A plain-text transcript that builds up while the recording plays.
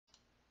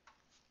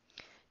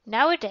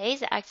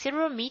Nowadays,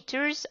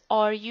 accelerometers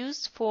are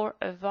used for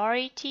a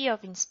variety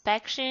of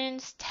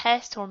inspections,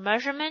 tests, or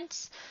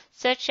measurements,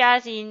 such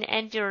as in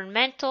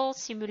environmental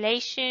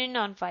simulation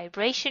on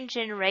vibration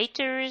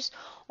generators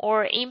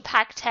or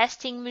impact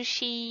testing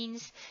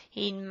machines,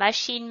 in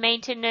machine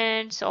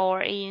maintenance,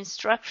 or in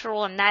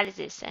structural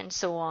analysis, and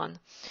so on.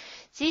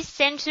 These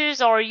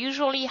sensors are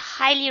usually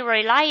highly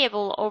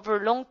reliable over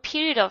a long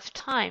period of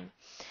time.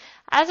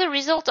 As a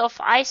result of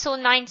ISO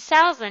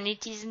 9000,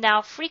 it is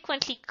now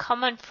frequently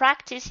common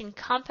practice in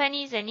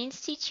companies and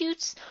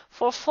institutes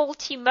for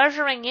faulty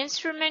measuring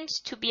instruments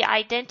to be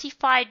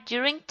identified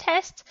during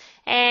tests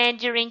and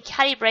during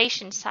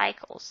calibration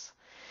cycles.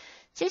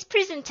 This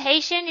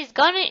presentation is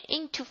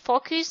going to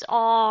focus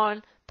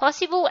on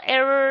possible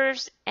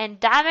errors and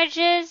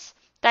damages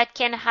that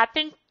can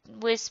happen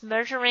with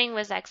measuring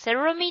with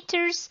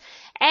accelerometers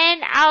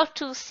and how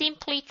to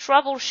simply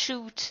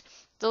troubleshoot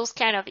those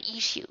kind of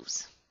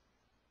issues.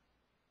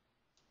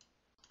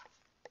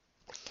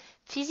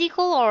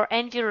 Physical or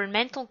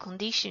environmental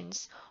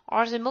conditions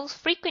are the most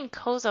frequent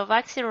cause of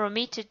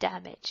accelerometer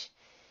damage.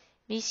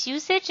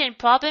 Misusage and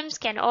problems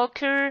can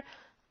occur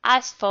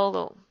as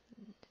follows.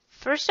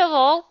 First of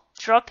all,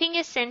 dropping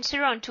a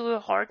sensor onto a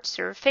hard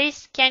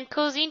surface can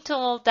cause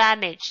internal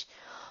damage.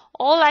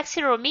 All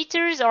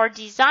accelerometers are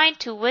designed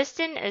to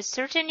withstand a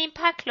certain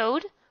impact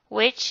load,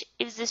 which,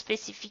 if the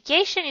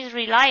specification is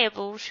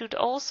reliable, should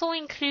also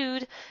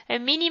include a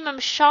minimum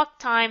shock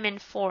time and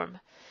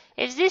form.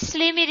 If this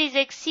limit is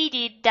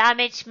exceeded,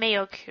 damage may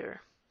occur.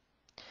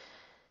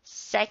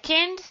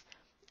 Second,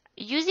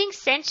 using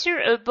sensor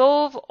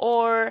above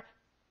or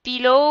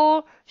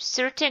below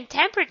certain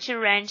temperature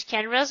range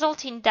can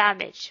result in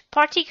damage,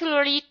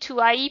 particularly to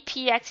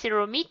IEP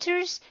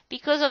accelerometers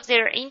because of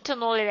their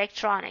internal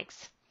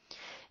electronics.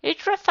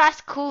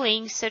 Ultra-fast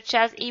cooling, such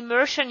as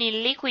immersion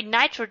in liquid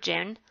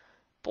nitrogen,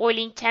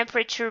 boiling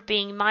temperature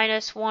being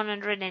minus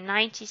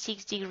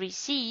 196 degrees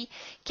C,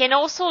 can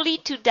also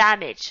lead to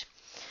damage.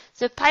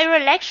 The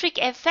pyroelectric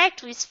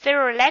effect with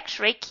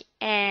ferroelectric,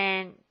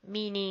 and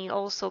meaning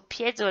also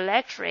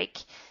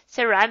piezoelectric,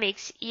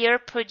 ceramics here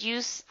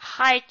produce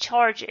high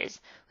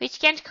charges, which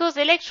can cause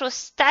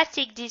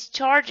electrostatic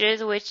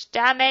discharges which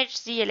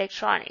damage the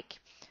electronic.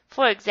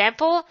 For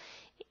example,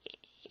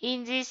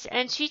 in this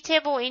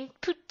unsuitable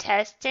input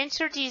test,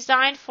 sensor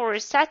designed for a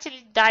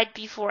satellite died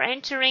before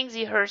entering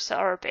the Earth's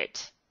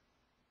orbit.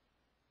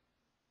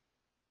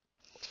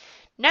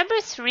 Number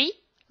 3,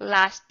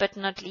 last but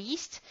not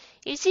least,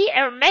 if the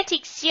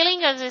hermetic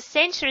sealing of the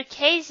sensor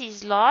case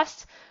is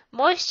lost,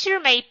 moisture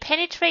may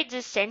penetrate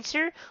the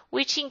sensor,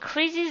 which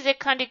increases the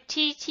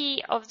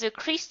conductivity of the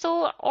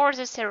crystal or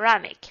the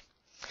ceramic.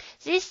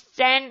 This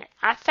then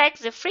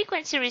affects the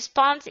frequency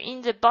response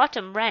in the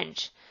bottom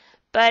range.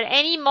 But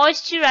any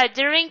moisture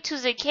adhering to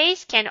the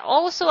case can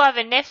also have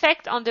an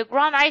effect on the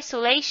ground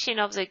isolation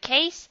of the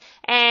case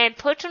and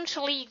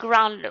potentially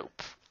ground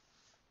loop.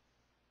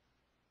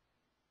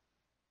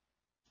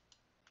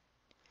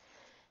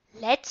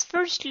 Let's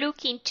first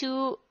look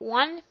into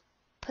one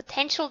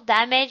potential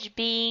damage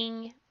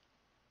being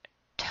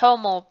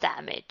thermal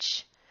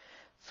damage.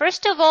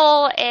 First of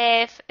all,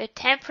 if a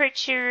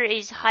temperature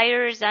is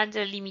higher than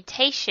the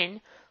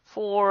limitation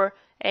for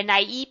an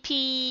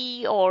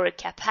IEP or a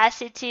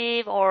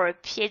capacitive or a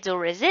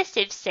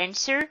piezoresistive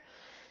sensor,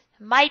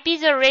 might be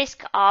the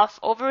risk of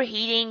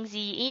overheating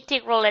the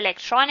integral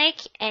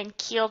electronic and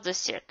kill the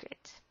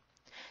circuit.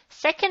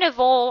 Second of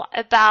all,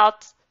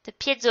 about the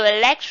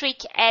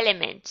piezoelectric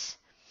element.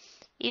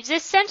 If the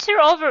sensor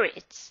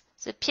overheats,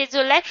 the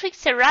piezoelectric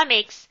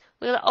ceramics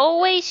will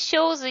always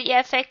show the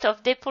effect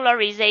of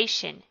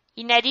depolarization,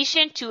 in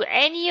addition to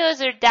any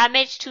other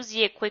damage to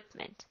the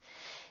equipment.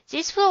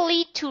 This will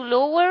lead to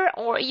lower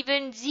or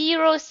even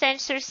zero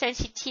sensor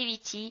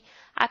sensitivity,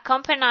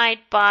 accompanied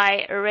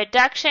by a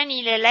reduction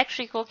in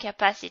electrical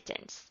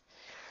capacitance.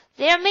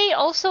 There may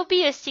also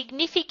be a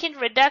significant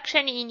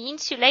reduction in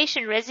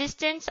insulation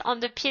resistance on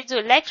the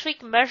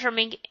piezoelectric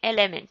measuring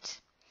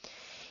element.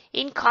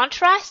 In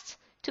contrast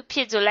to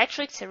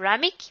piezoelectric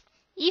ceramic,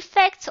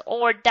 effects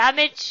or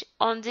damage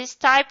on this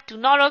type do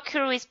not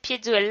occur with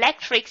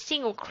piezoelectric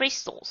single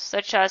crystals,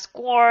 such as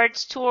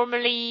quartz,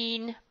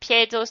 tourmaline,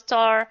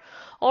 piezostar,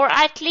 or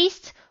at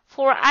least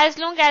for as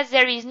long as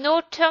there is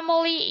no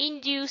thermally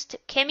induced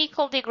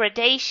chemical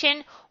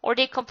degradation or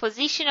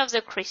decomposition of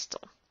the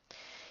crystal.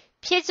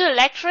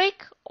 Piezoelectric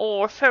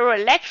or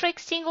ferroelectric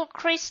single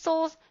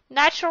crystals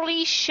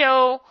naturally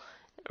show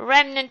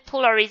remnant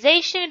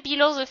polarization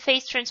below the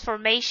phase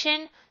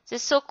transformation, the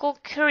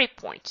so-called Curie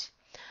point.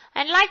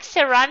 Unlike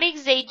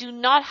ceramics, they do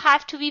not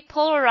have to be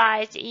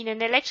polarized in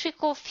an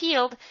electrical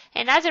field,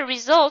 and as a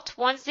result,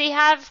 once they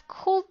have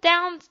cooled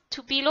down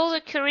to below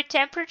the Curie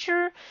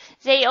temperature,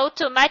 they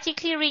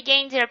automatically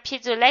regain their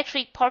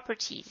piezoelectric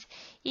properties,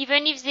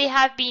 even if they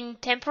have been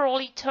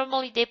temporarily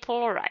thermally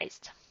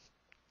depolarized.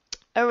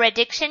 A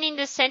reduction in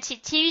the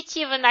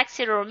sensitivity of an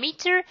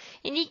accelerometer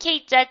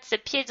indicates that the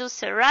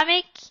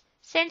piezoceramic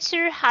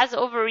sensor has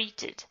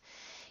overheated.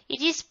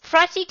 it is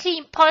practically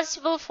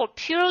impossible for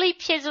purely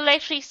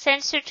piezoelectric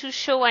sensor to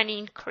show an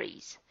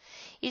increase.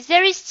 If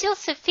there is still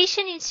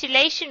sufficient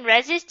insulation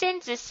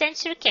resistance, the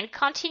sensor can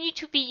continue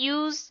to be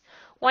used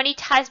when it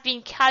has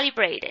been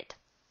calibrated.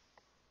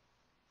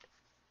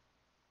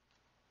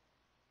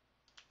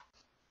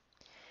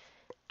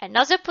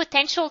 Another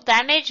potential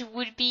damage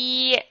would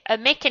be a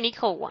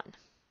mechanical one.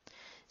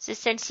 The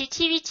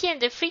sensitivity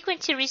and the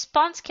frequency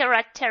response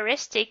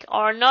characteristic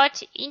are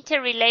not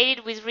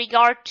interrelated with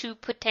regard to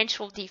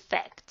potential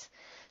defect.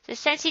 The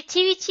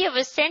sensitivity of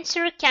a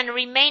sensor can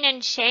remain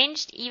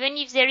unchanged even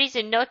if there is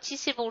a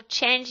noticeable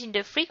change in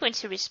the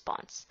frequency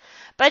response.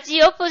 But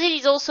the opposite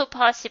is also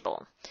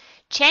possible.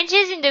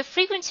 Changes in the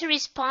frequency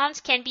response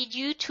can be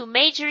due to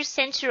major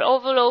sensor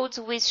overloads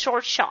with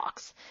short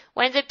shocks,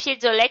 when the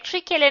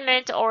piezoelectric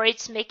element or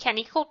its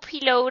mechanical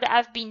preload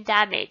have been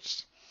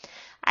damaged.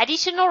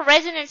 Additional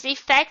resonance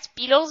effects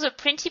below the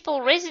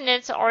principal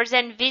resonance are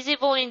then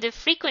visible in the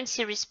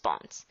frequency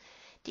response.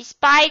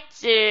 Despite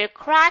the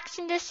cracks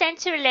in the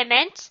sensor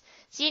element,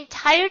 the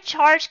entire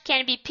charge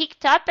can be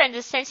picked up and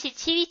the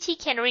sensitivity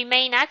can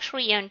remain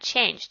actually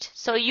unchanged.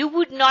 So you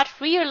would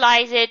not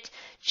realize it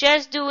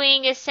just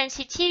doing a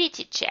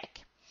sensitivity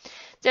check.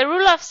 The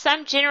rule of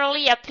thumb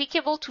generally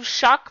applicable to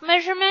shock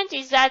measurement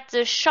is that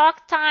the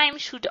shock time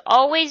should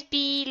always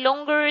be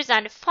longer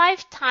than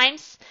 5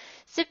 times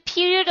the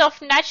period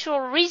of natural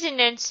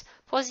resonance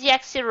for the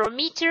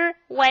accelerometer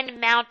when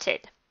mounted.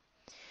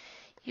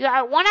 You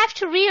won't have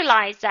to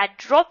realize that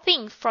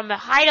dropping from a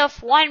height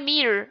of 1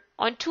 meter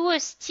onto a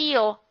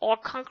steel or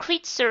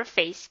concrete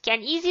surface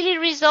can easily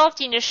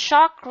result in a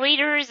shock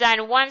greater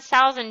than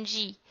 1000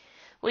 G,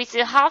 with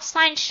a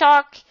half-sine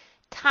shock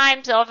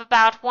times of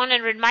about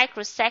 100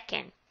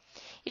 microseconds.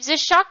 If the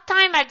shock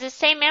time at the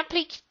same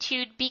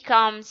amplitude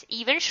becomes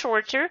even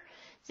shorter,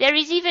 there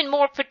is even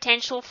more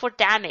potential for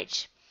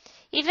damage.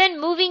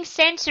 Even moving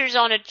sensors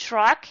on a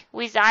truck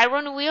with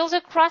iron wheels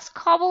across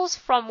cobbles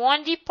from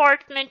one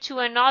department to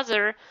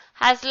another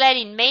has led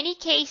in many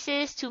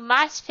cases to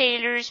mass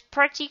failures,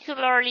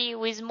 particularly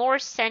with more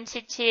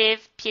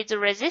sensitive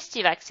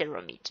piezoresistive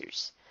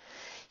accelerometers.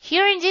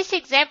 Here in this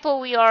example,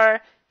 we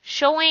are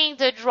showing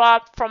the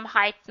drop from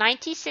height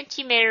 90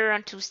 cm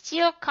onto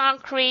steel,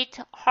 concrete,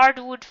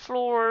 hardwood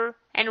floor,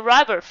 and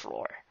rubber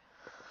floor.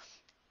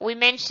 We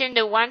mentioned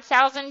the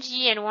 1000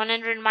 G and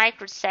 100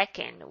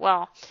 microsecond.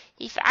 Well,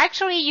 if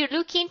actually you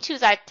look into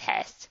that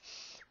test,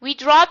 we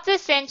dropped the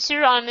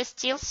sensor on a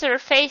steel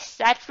surface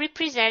that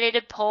represented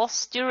a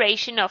pulse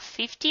duration of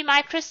 50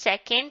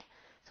 microseconds,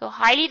 so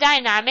highly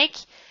dynamic,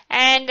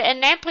 and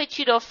an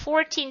amplitude of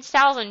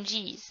 14,000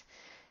 Gs.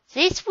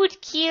 This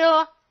would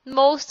kill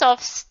most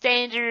of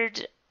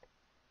standard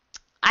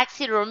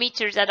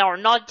accelerometers that are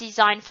not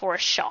designed for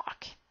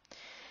shock.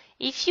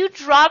 If you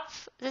drop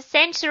the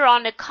sensor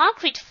on a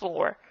concrete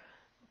floor,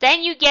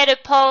 then you get a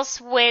pulse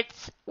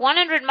with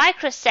 100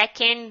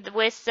 microseconds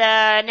with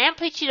an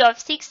amplitude of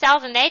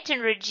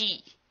 6,800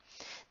 G.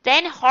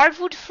 Then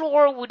hardwood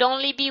floor would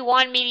only be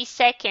 1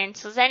 millisecond,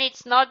 so then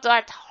it's not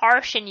that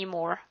harsh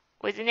anymore,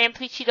 with an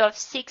amplitude of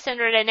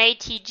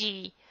 680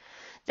 G.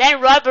 Then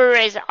rubber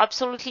is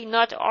absolutely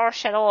not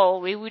harsh at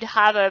all. We would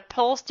have a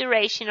pulse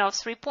duration of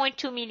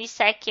 3.2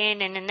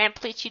 milliseconds and an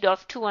amplitude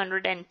of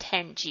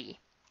 210 G.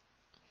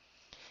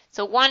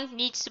 So one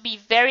needs to be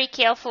very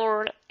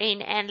careful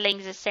in handling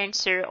the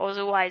sensor,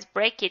 otherwise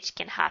breakage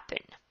can happen.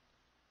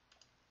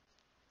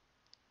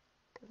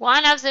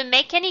 One of the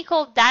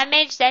mechanical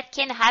damage that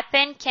can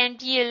happen can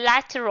be a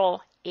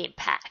lateral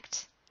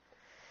impact.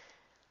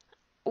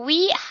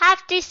 We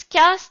have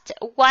discussed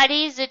what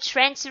is the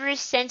transverse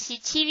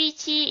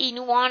sensitivity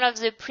in one of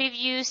the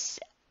previous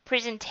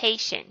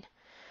presentations.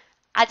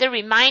 As a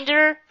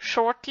reminder,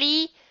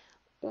 shortly,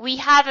 we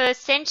have a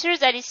sensor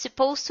that is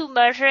supposed to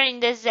measure in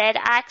the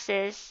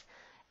z-axis,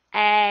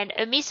 and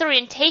a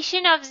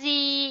misorientation of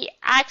the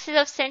axis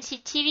of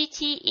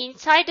sensitivity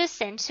inside the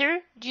sensor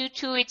due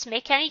to its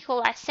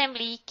mechanical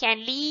assembly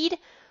can lead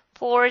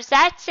for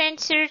that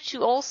sensor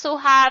to also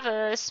have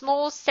a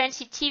small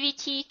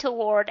sensitivity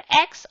toward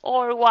x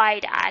or y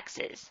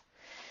axis.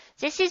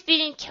 This is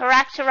being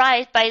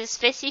characterized by the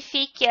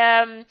specific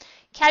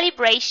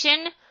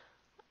calibration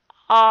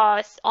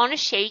on a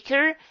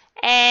shaker,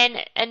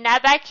 and an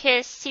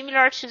abacus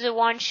similar to the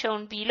one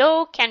shown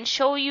below can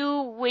show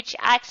you which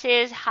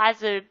axis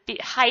has a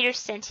higher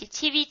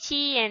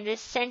sensitivity, and the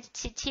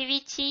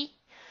sensitivity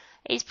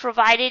is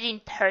provided in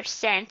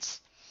percent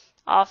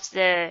of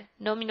the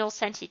nominal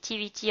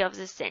sensitivity of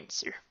the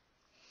sensor.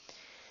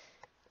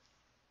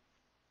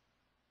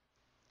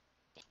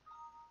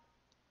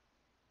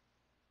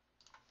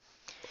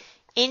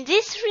 In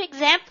this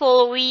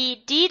example, we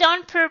did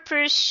on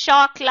purpose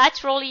shock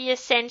laterally a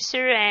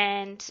sensor,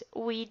 and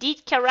we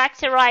did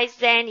characterize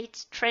then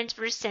its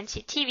transverse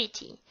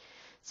sensitivity.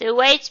 The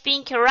way it's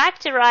being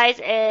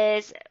characterized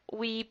is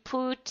we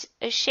put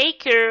a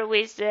shaker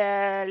with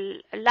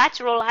a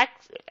lateral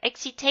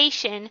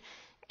excitation,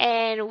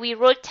 and we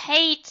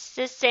rotate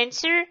the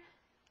sensor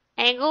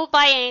angle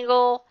by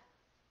angle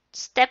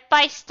step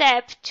by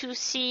step to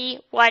see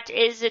what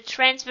is the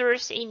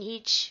transverse in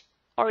each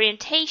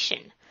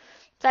orientation.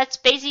 That's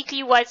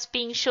basically what's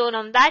being shown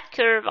on that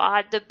curve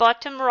at the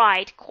bottom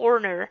right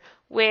corner,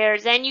 where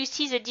then you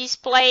see the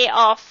display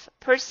of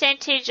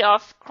percentage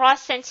of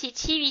cross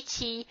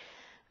sensitivity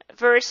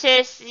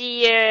versus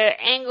the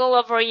angle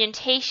of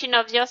orientation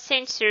of your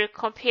sensor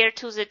compared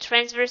to the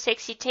transverse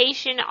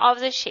excitation of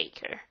the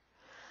shaker.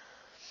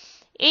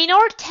 In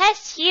our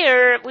test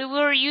here, we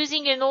were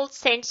using an old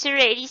sensor,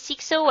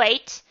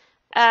 8608.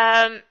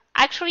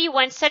 Actually,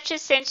 when such a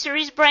sensor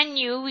is brand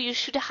new, you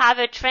should have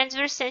a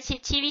transverse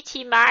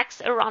sensitivity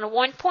max around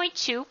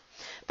 1.2.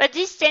 But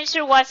this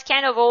sensor was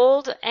kind of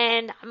old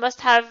and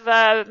must have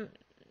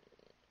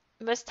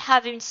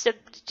been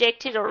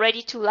subjected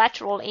already to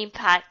lateral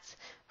impacts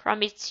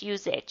from its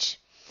usage.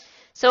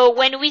 So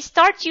when we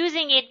start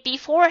using it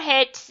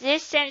beforehand,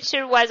 this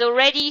sensor was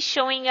already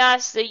showing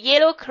us the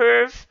yellow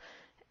curve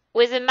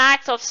with a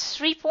max of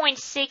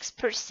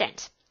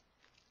 3.6%.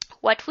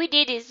 What we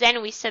did is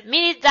then we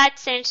submitted that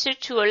sensor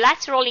to a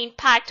lateral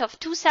impact of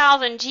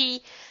 2000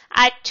 G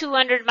at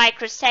 200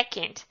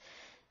 microseconds.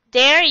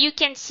 There you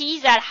can see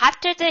that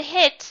after the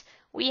hit,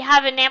 we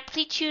have an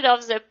amplitude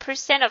of the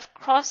percent of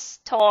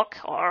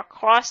crosstalk or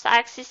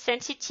cross-axis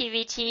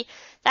sensitivity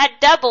that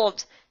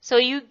doubled. So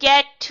you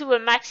get to a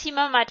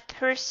maximum at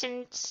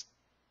percent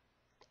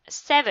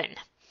 7.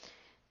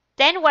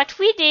 Then what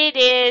we did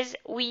is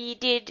we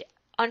did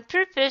on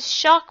purpose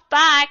shock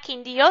back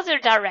in the other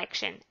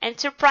direction. And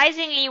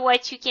surprisingly,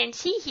 what you can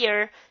see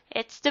here,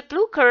 it's the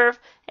blue curve,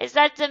 is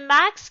that the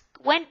max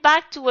went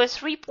back to a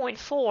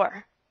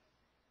 3.4.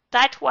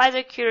 That was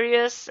a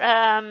curious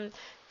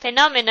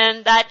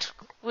phenomenon that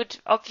would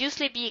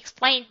obviously be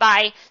explained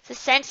by the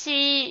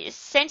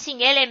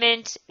sensing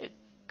element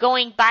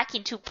going back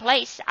into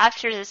place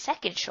after the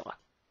second shock.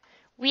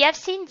 We have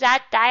seen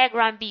that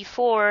diagram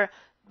before,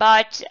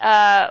 but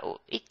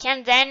it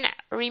can then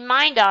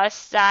remind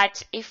us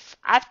that if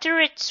after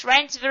a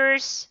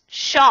transverse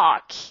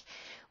shock,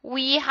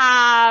 we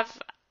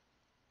have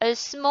a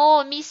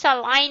small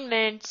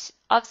misalignment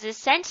of the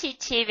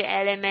sensitive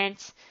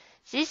element,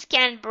 this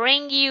can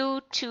bring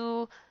you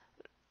to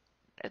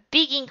a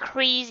big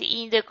increase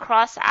in the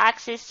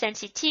cross-axis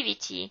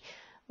sensitivity.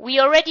 We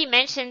already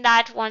mentioned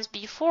that once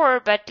before,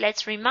 but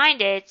let's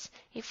remind it.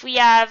 If we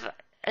have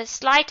a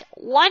slight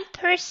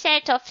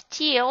 1% of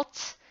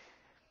tilt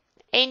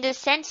in the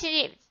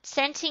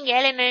sensing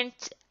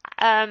element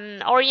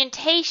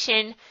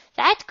orientation,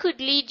 that could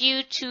lead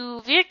you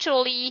to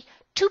virtually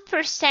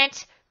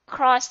 2%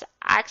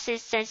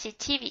 cross-axis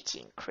sensitivity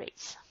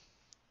increase.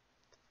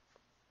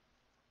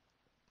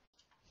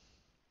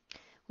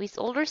 With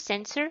older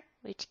sensor,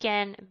 which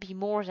can be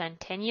more than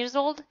 10 years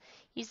old,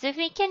 if the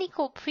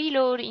mechanical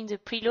preload in the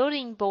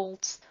preloading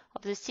bolts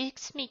of the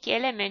seismic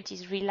element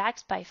is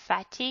relaxed by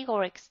fatigue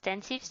or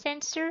extensive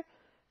sensor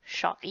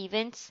shock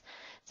events,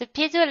 the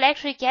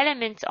piezoelectric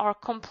elements are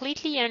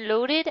completely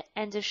unloaded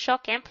and the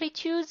shock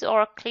amplitudes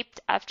are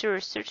clipped after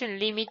a certain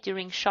limit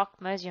during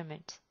shock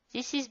measurement.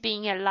 This is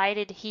being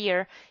highlighted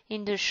here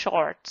in the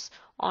charts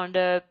on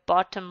the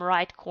bottom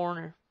right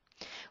corner.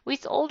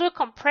 With older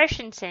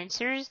compression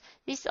sensors,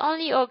 this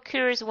only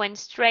occurs when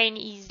strain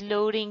is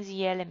loading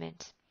the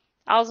element,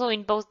 also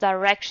in both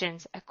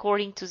directions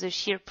according to the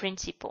shear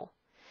principle.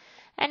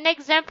 An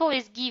example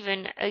is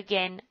given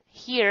again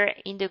here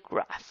in the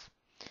graph.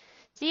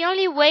 The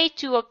only way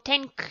to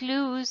obtain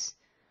clear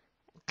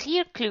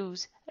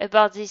clues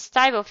about this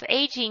type of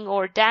aging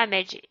or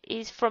damage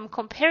is from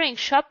comparing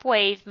shock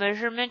wave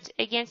measurement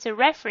against a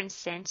reference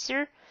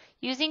sensor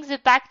using the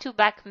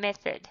back-to-back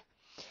method.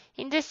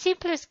 In the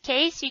simplest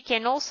case, you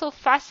can also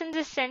fasten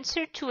the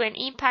sensor to an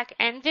impact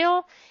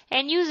anvil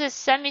and use a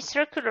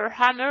semicircular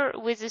hammer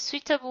with a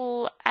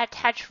suitable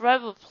attached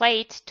rubber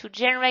plate to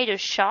generate a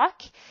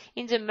shock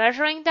in the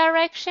measuring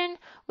direction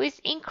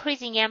with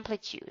increasing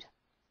amplitude.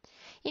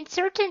 In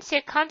certain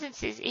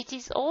circumstances, it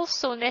is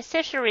also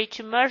necessary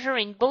to measure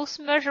in both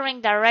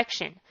measuring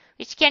directions,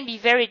 which can be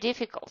very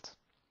difficult.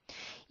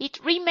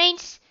 It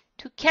remains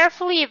to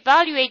carefully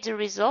evaluate the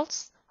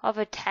results of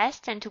a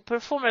test and to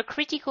perform a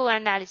critical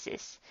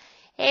analysis.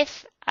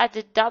 If at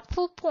the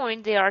doubtful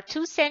point there are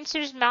two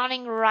sensors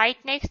mounting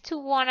right next to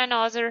one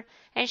another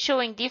and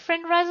showing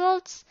different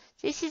results,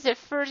 this is a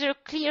further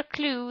clear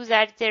clue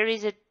that there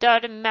is a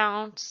dot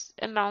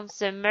amongst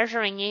the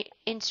measuring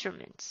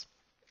instruments.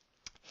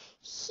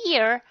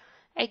 Here,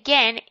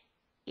 again,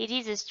 it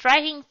is a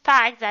striking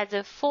fact that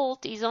the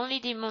fault is only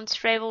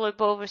demonstrable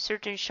above a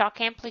certain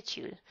shock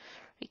amplitude.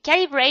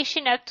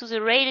 Recalibration up to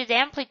the rated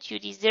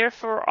amplitude is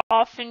therefore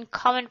often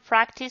common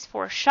practice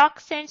for shock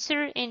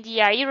sensor in the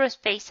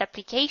aerospace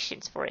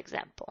applications, for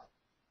example.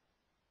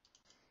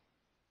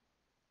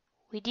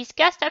 We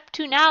discussed up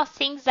to now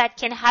things that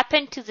can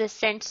happen to the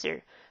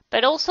sensor,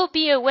 but also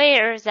be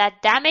aware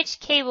that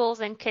damaged cables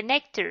and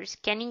connectors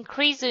can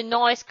increase the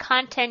noise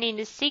content in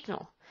the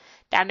signal.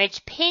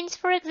 Damaged pins,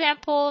 for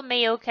example,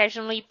 may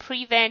occasionally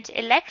prevent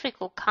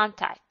electrical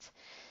contact.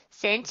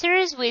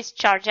 Sensors with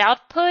charge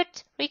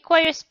output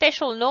require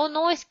special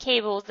low-noise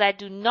cables that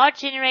do not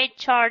generate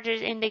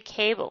charges in the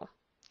cable.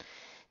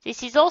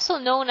 This is also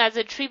known as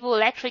the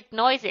triboelectric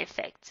noise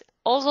effect.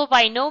 Although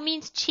by no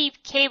means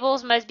cheap,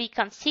 cables must be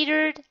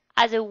considered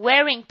as a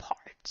wearing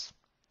part.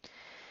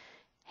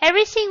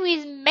 Everything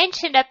we've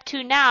mentioned up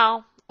to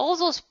now, all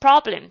those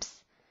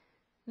problems,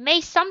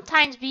 may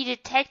sometimes be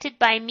detected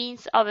by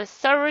means of a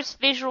thorough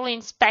visual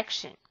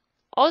inspection.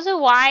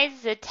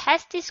 Otherwise, the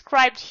test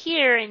described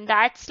here in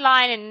that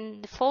slide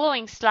and the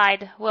following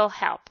slide will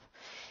help.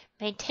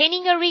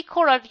 Maintaining a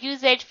record of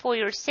usage for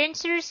your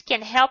sensors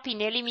can help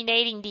in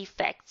eliminating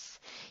defects.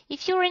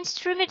 If your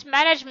instrument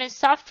management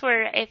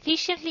software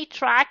efficiently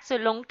tracks the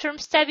long-term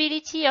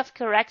stability of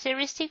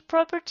characteristic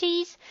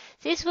properties,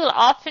 this will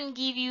often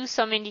give you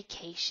some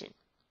indication.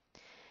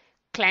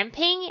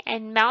 Clamping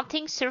and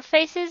mounting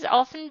surfaces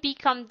often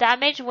become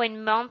damaged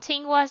when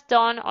mounting was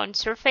done on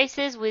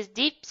surfaces with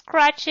deep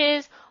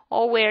scratches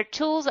or where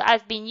tools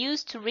have been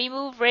used to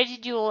remove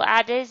residual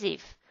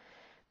adhesive.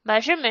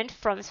 Measurement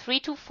from 3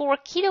 to 4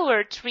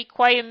 kHz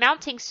require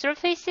mounting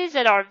surfaces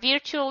that are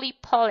virtually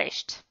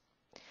polished.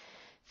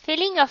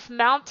 Filling of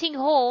mounting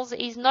holes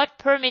is not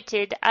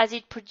permitted as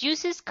it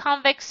produces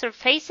convex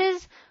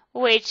surfaces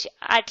which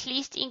at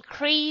least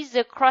increase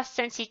the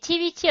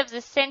cross-sensitivity of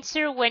the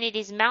sensor when it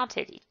is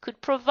mounted. It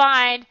could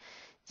provide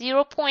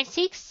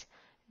 0.6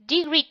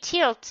 degree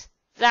tilt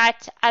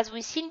that, as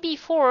we've seen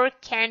before,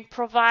 can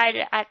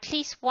provide at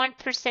least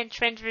 1%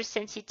 transverse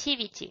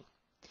sensitivity.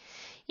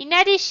 In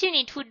addition,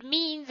 it would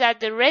mean that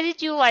the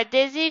residual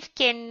adhesive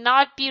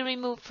cannot be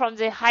removed from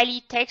the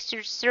highly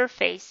textured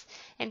surface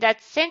and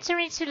that sensor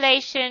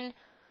insulation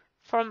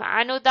from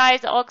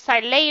anodized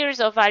oxide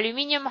layers of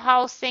aluminum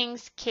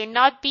housings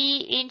cannot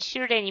be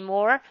ensured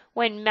anymore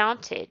when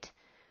mounted.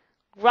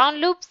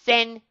 Ground loops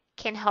then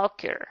can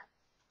occur.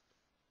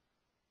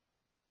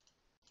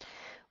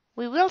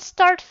 We will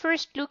start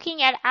first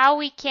looking at how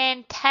we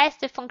can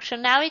test the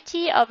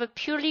functionality of a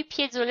purely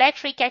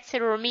piezoelectric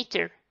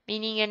accelerometer,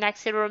 meaning an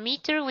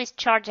accelerometer with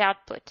charge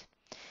output.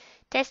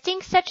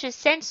 Testing such a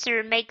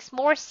sensor makes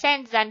more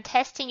sense than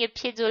testing a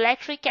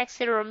piezoelectric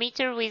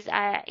accelerometer with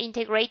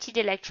integrated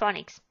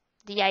electronics,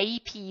 the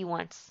IEPE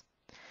ones.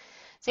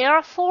 There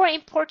are 4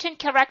 important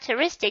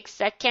characteristics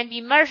that can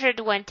be measured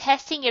when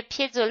testing a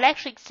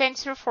piezoelectric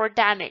sensor for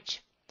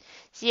damage: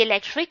 the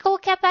electrical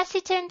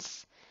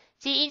capacitance,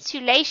 the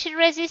insulation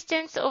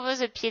resistance over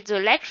the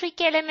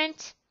piezoelectric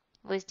element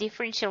with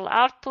differential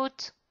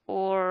output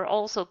or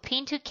also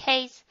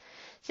pin-to-case,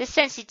 the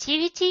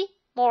sensitivity,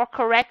 more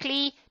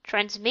correctly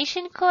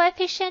transmission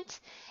coefficient,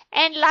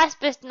 and last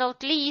but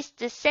not least,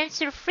 the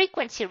sensor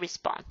frequency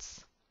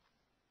response.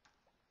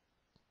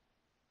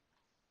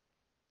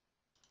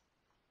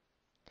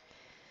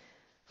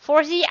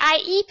 For the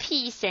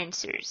IEP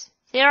sensors,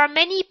 there are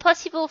many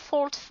possible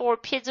faults for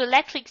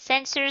piezoelectric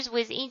sensors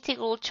with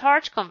integral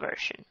charge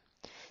conversion.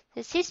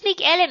 The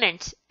seismic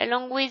element,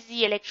 along with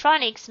the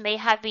electronics, may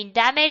have been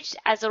damaged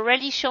as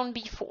already shown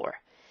before.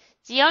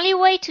 The only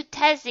way to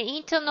test the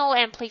internal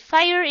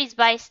amplifier is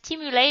by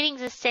stimulating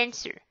the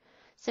sensor.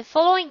 The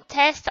following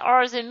tests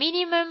are the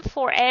minimum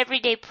for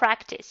everyday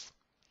practice.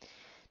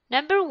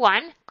 Number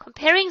 1,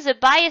 comparing the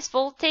bias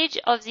voltage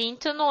of the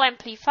internal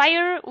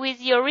amplifier with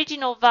the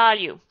original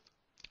value.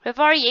 A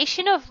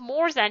variation of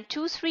more than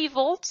 2-3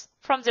 volts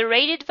from the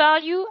rated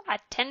value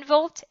at 10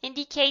 volts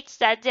indicates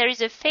that there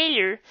is a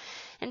failure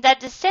and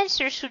that the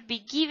sensor should be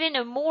given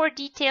a more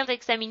detailed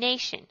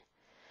examination.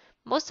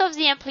 Most of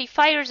the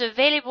amplifiers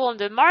available on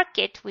the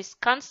market with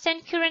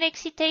constant current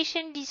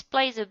excitation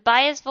display the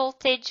bias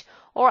voltage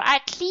or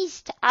at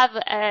least have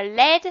a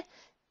LED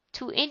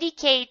to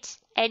indicate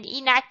an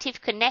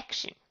inactive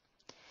connection.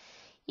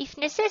 If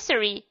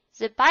necessary,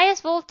 the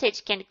bias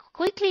voltage can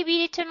quickly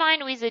be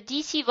determined with a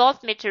DC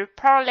voltmeter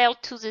parallel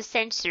to the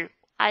sensor,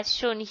 as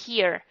shown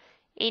here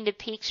in the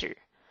picture.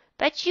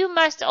 But you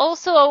must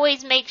also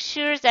always make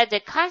sure that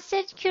the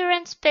constant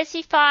current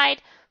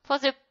specified for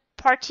the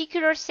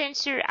particular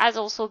sensor has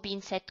also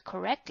been set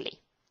correctly.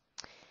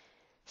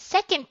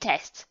 Second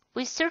test.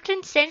 With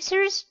certain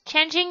sensors,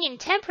 changing in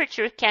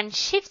temperature can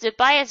shift the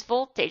bias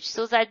voltage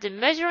so that the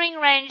measuring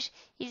range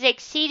is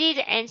exceeded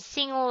and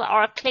signals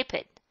are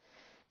clipped.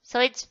 So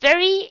it's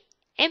very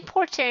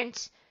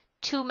important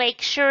to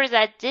make sure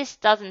that this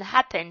doesn't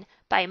happen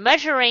by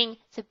measuring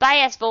the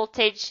bias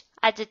voltage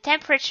at the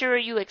temperature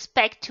you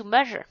expect to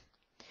measure.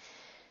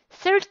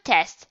 Third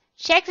test.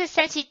 Check the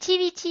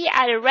sensitivity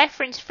at a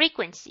reference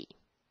frequency.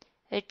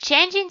 A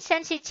change in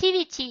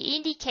sensitivity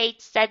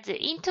indicates that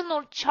the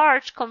internal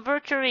charge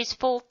converter is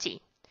faulty.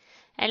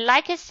 And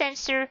like a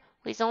sensor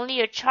with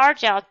only a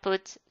charge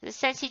output, the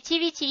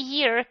sensitivity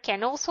here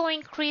can also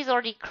increase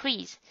or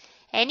decrease.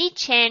 Any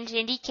change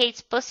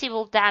indicates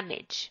possible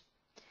damage.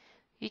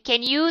 You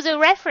can use a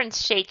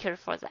reference shaker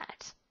for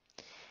that.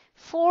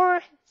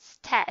 Fourth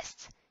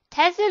test.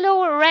 Test the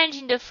lower range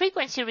in the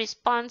frequency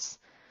response.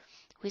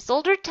 With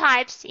older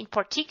types, in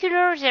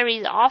particular, there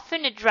is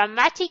often a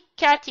dramatic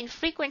cut in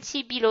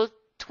frequency below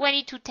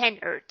 20 to 10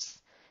 Hz.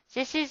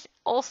 This is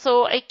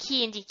also a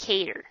key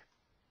indicator.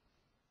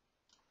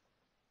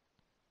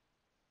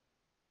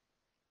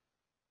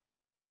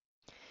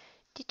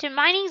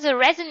 Determining the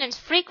resonance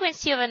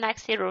frequency of an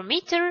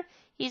accelerometer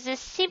is a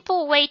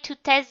simple way to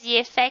test the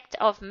effect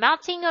of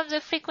mounting of the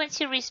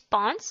frequency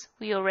response.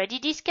 We already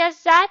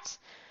discussed that,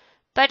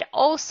 but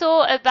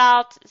also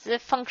about the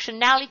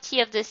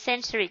functionality of the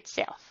sensor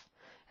itself.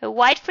 A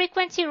wide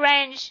frequency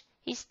range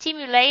is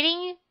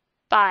stimulating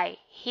by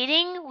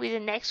hitting with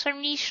an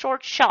extremely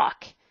short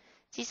shock.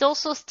 This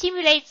also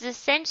stimulates the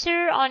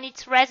sensor on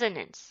its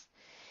resonance.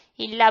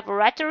 In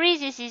laboratories,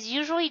 this is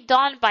usually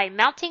done by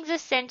mounting the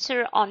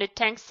sensor on a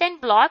tungsten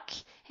block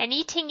and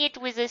hitting it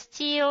with a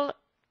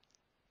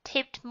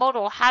steel-tipped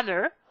model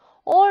hammer,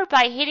 or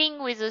by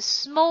hitting with a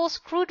small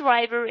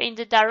screwdriver in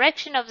the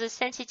direction of the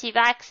sensitive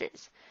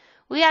axis.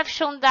 We have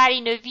shown that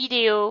in a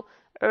video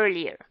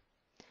earlier.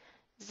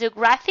 The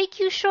graphic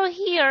you show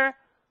here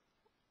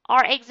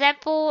are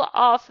examples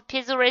of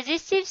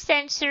piezoresistive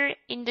sensor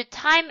in the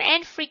time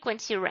and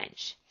frequency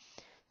range.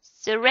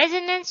 The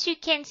resonance you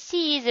can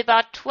see is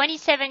about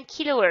 27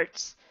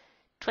 kHz,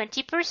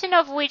 20%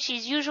 of which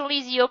is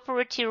usually the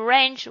operative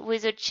range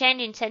with a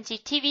change in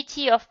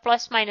sensitivity of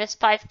plus minus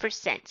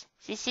 5%.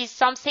 This is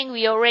something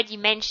we already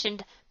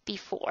mentioned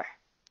before.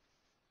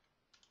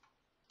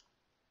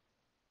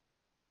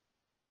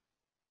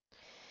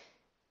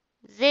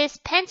 This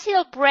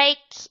pencil break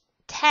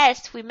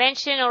test we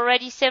mentioned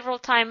already several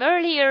times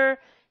earlier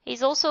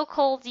is also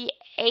called the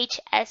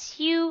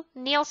HSU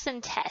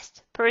Nielsen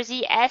test per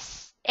the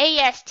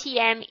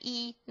ASTM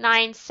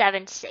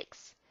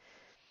E976.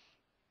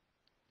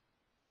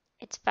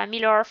 It's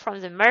familiar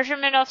from the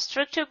measurement of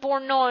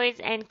structure-borne noise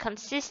and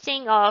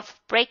consisting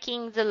of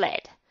breaking the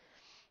lead.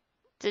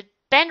 The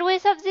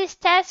bandwidth of this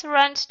test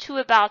runs to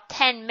about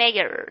 10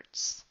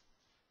 MHz.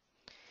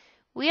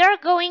 We are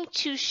going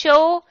to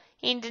show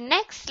in the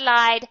next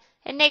slide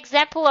an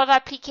example of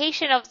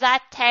application of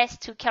that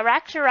test to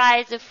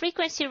characterize the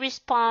frequency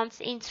response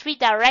in 3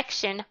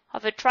 directions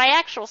of a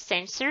triaxial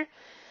sensor.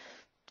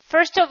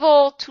 First of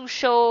all, to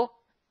show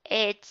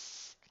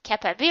its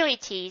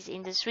capabilities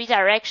in the 3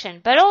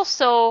 directions, but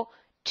also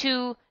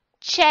to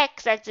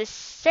check that the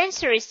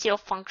sensor is still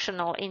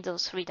functional in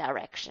those 3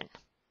 directions.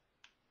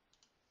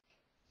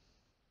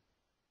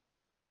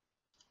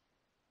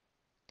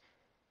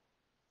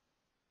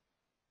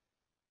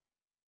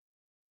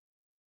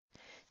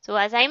 So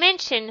as I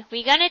mentioned,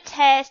 we're going to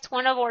test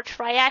one of our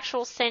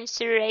triaxial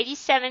sensor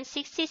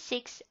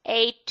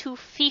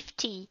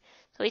 8766A250.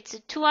 So it's a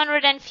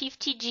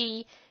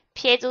 250G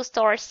piezo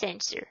star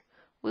sensor.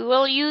 We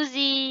will use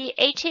the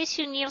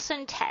HSU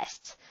Nielsen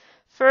test.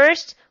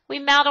 First, we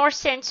mount our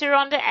sensor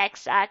on the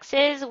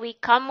x-axis. We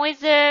come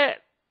with the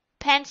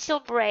pencil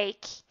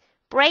break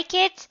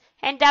it,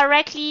 and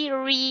directly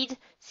read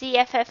the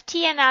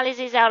FFT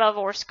analysis out of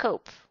our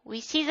scope. We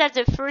see that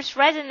the first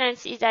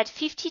resonance is at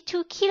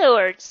 52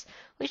 kHz,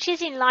 which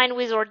is in line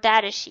with our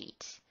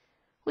datasheet.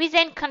 We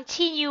then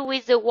continue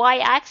with the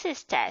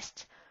y-axis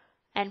test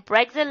and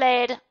break the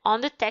lead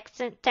on the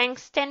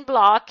tungsten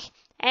block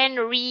and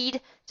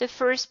read the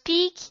first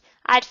peak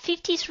at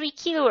 53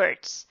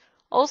 kHz,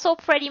 also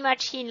pretty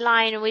much in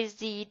line with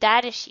the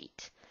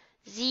datasheet.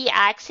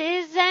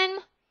 Z-axis then,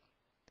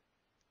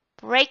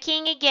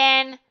 breaking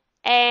again,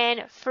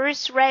 and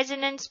first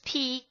resonance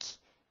peak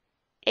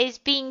is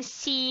being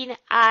seen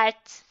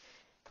at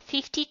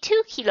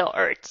 52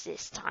 kHz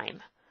this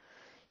time.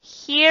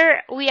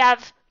 Here we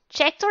have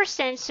checked our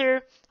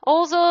sensor.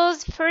 All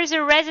those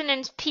further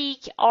resonance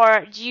peaks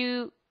are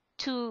due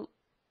to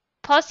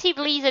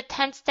possibly the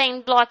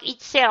tungsten block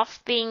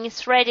itself being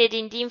threaded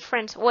in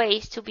different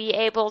ways to be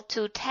able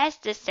to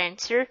test the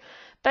sensor,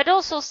 but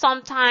also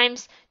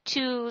sometimes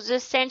to the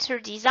sensor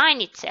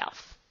design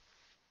itself.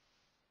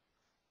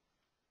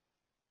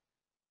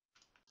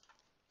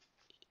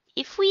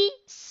 If we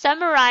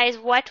summarize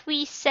what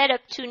we set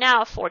up to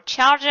now for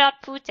charge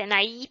output and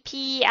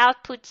IEP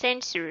output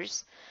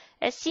sensors,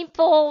 a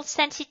simple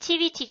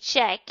sensitivity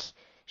check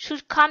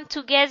should come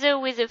together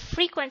with a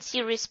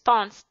frequency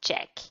response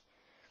check.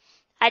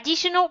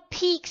 Additional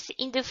peaks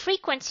in the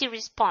frequency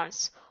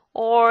response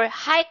or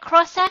high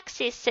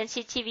cross-axis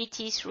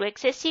sensitivity through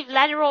excessive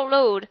lateral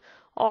load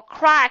or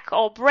crack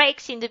or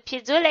breaks in the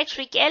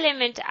piezoelectric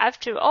element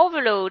after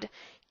overload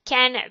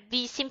can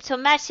be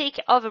symptomatic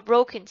of a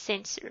broken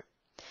sensor.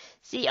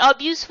 The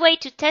obvious way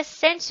to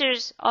test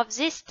sensors of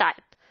this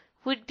type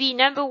would be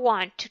number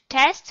 1, to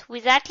test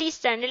with at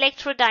least an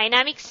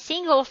electrodynamic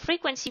single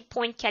frequency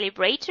point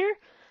calibrator,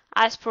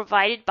 as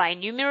provided by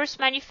numerous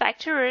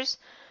manufacturers,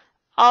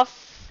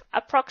 of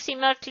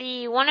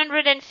approximately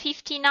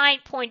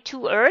 159.2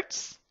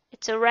 Hz.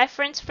 It's a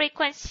reference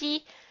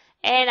frequency,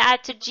 and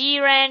at a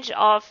G range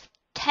of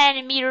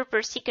 10 meter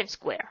per second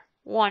square,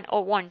 1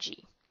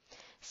 G.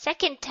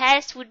 Second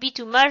test would be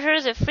to measure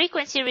the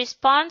frequency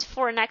response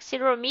for an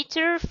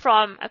accelerometer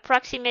from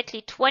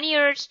approximately 20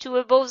 Hz to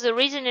above the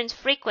resonance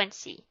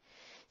frequency.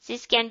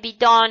 This can be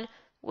done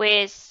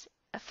with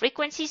a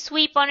frequency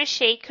sweep on a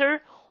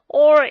shaker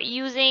or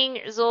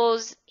using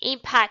those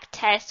impact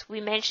tests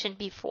we mentioned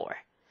before.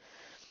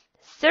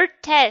 Third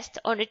test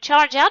on a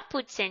charge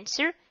output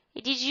sensor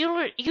It is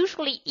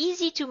usually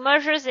easy to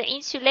measure the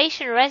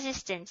insulation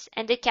resistance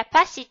and the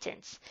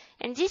capacitance,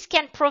 and this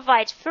can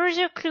provide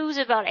further clues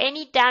about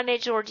any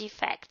damage or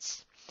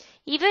defects.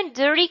 Even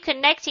dirty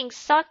connecting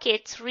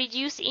sockets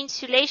reduce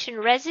insulation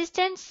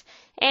resistance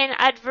and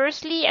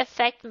adversely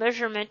affect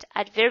measurement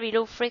at very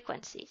low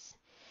frequencies.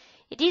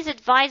 It is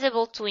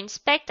advisable to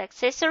inspect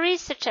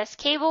accessories such as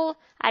cable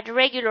at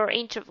regular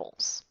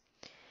intervals.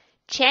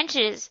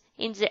 Changes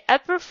in the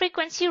upper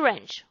frequency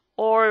range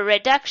or a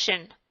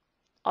reduction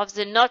of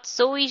the not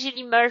so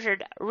easily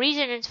measured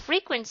resonance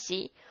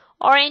frequency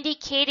are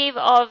indicative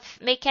of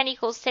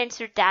mechanical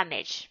sensor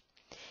damage.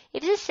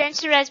 If the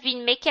sensor has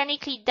been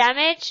mechanically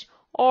damaged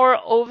or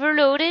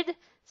overloaded,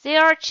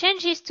 there are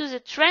changes to the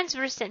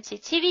transverse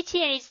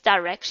sensitivity and its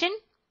direction,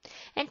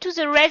 and to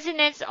the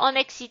resonance on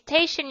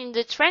excitation in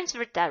the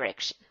transverse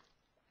direction.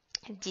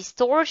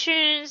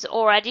 Distortions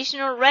or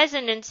additional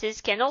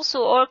resonances can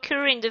also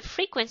occur in the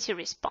frequency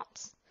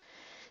response.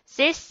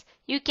 This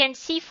you can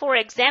see, for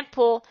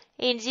example,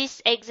 in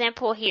this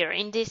example here,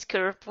 in this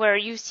curve, where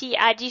you see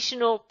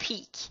additional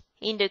peak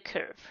in the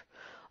curve.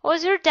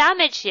 Other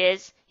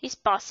damages is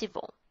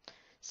possible.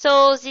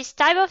 So this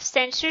type of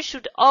sensor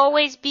should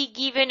always be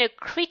given a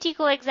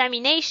critical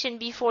examination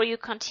before you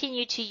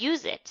continue to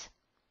use it.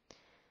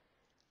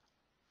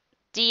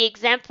 The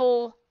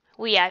example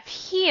we have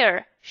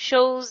here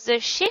shows the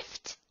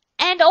shift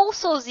and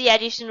also the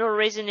additional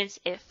resonance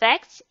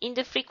effects in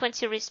the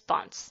frequency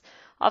response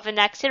of an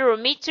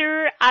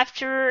accelerometer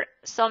after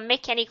some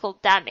mechanical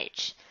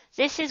damage.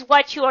 This is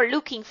what you are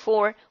looking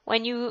for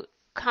when you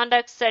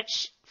conduct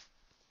such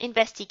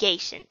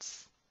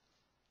investigations.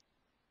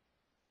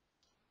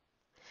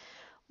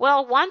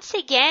 Well, once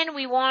again,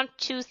 we want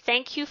to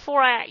thank you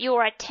for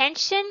your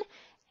attention.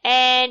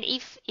 And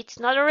if it's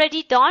not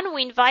already done,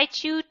 we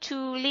invite you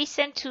to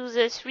listen to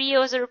the 3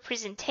 other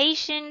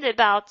presentations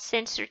about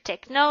sensor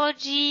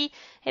technology,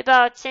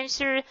 about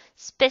sensor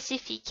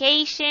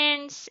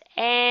specifications,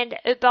 and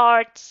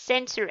about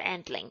sensor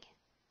handling.